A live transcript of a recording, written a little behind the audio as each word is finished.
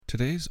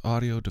Today's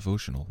audio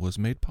devotional was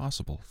made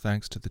possible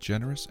thanks to the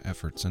generous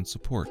efforts and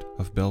support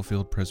of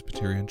Bellefield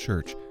Presbyterian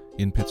Church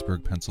in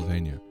Pittsburgh,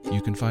 Pennsylvania.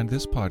 You can find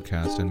this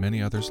podcast and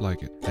many others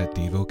like it at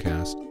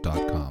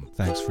Devocast.com.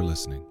 Thanks for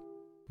listening.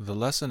 The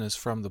lesson is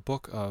from the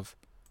book of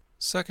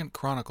 2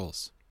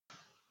 Chronicles.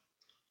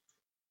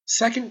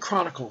 2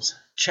 Chronicles,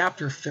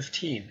 chapter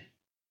 15.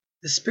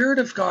 The Spirit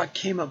of God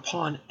came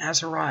upon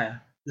Azariah,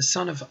 the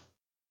son of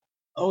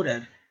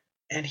Oded,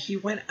 and he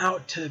went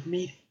out to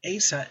meet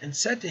Asa and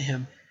said to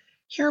him,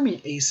 "Hear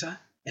me, Asa,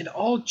 and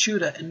all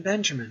Judah and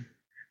Benjamin.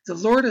 The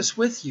Lord is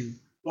with you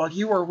while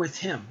you are with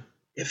him.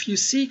 If you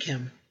seek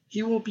him,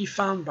 he will be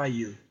found by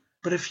you.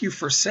 But if you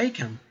forsake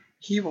him,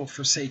 he will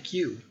forsake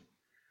you.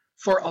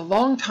 For a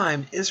long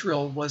time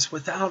Israel was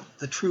without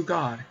the true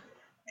God,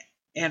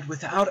 and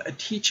without a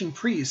teaching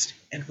priest,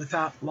 and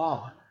without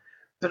law.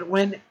 But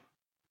when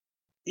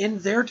in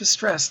their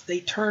distress they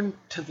turned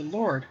to the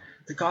Lord,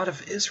 the God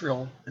of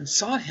Israel, and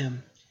sought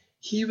him,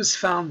 he was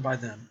found by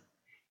them.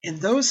 In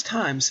those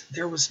times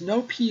there was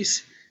no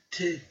peace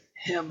to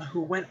him who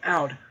went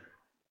out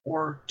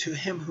or to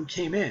him who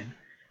came in,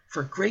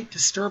 for great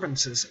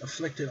disturbances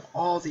afflicted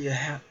all the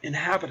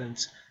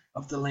inhabitants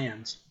of the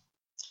lands.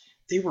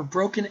 They were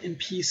broken in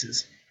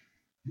pieces.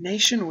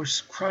 Nation was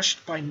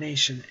crushed by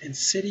nation, and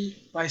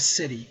city by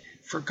city,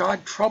 for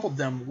God troubled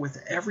them with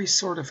every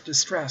sort of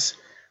distress.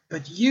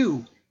 But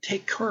you,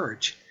 take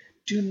courage.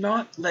 Do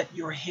not let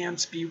your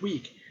hands be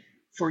weak,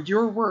 for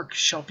your work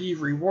shall be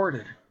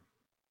rewarded."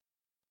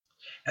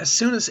 As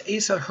soon as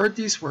Asa heard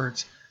these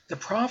words, the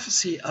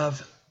prophecy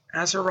of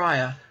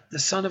Azariah, the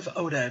son of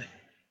Oded,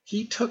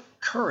 he took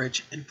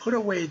courage and put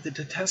away the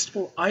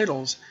detestable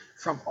idols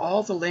from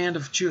all the land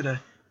of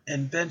Judah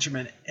and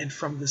Benjamin, and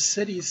from the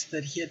cities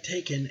that he had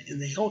taken in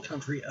the hill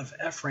country of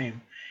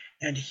Ephraim.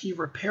 And he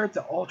repaired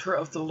the altar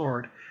of the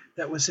Lord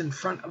that was in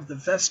front of the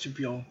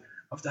vestibule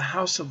of the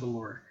house of the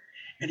Lord.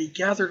 And he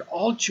gathered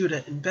all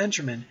Judah and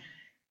Benjamin,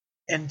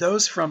 and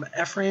those from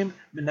Ephraim,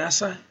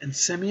 Manasseh, and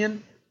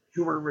Simeon,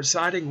 who were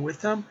residing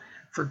with them,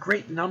 for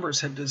great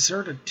numbers had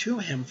deserted to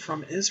him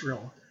from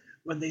Israel,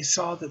 when they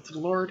saw that the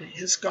Lord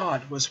his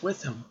God was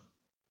with him.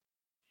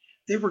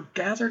 They were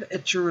gathered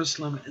at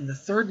Jerusalem in the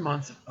 3rd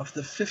month of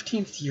the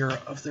 15th year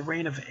of the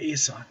reign of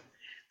Asa.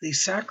 They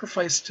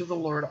sacrificed to the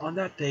Lord on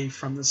that day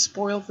from the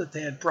spoil that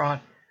they had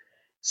brought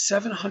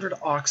 700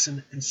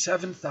 oxen and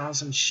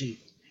 7,000 sheep.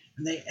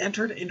 And they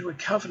entered into a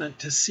covenant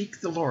to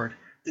seek the Lord,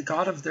 the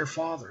God of their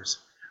fathers,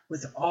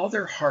 with all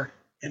their heart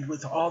and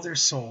with all their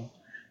soul,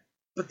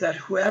 but that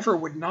whoever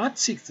would not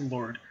seek the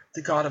Lord,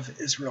 the God of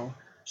Israel,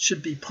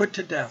 should be put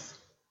to death,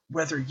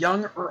 whether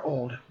young or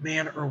old,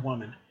 man or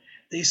woman.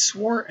 They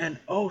swore an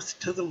oath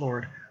to the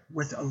Lord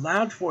with a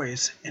loud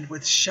voice, and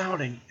with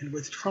shouting, and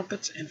with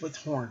trumpets, and with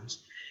horns.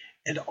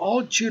 And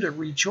all Judah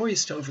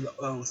rejoiced over the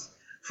oath,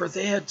 for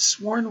they had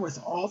sworn with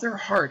all their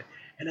heart,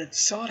 and had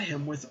sought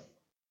him with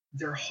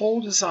their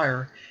whole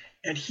desire,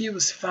 and he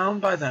was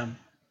found by them,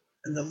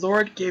 and the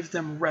Lord gave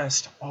them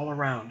rest all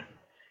around.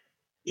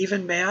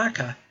 Even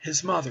Maacah,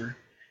 his mother,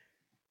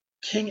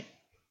 King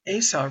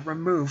Asa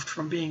removed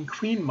from being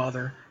queen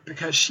mother,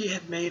 because she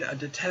had made a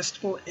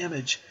detestable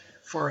image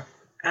for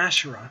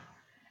Asherah.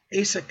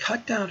 Asa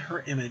cut down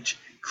her image,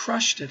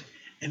 crushed it,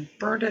 and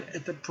burned it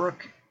at the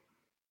brook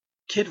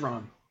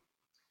Kidron.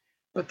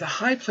 But the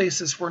high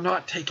places were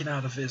not taken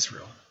out of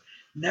Israel.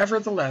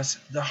 Nevertheless,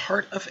 the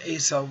heart of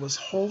Asa was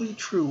wholly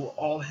true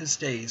all his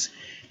days,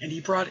 and he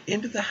brought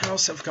into the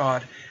house of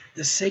God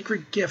the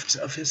sacred gifts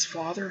of his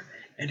father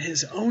and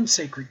his own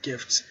sacred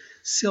gifts,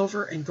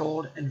 silver and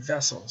gold and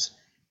vessels.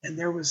 And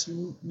there was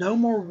no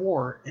more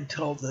war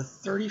until the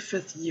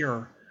 35th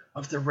year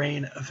of the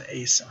reign of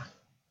Asa.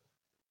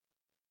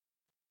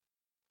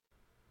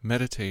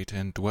 Meditate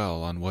and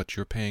dwell on what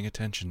you're paying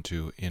attention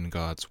to in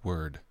God's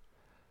Word.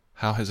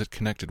 How has it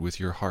connected with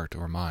your heart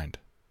or mind?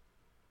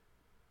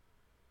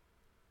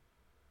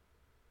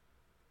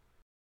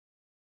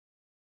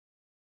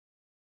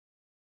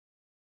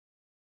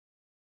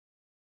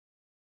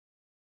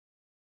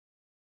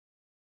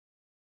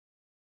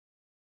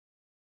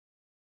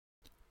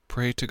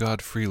 Pray to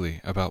God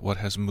freely about what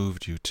has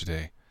moved you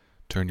today.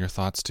 Turn your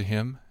thoughts to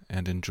Him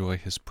and enjoy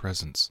His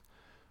presence.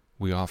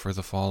 We offer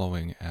the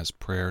following as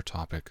prayer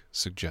topic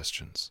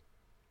suggestions.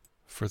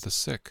 For the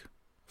sick,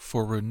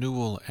 for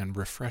renewal and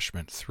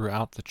refreshment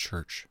throughout the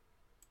church.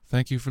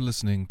 Thank you for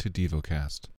listening to Devocast.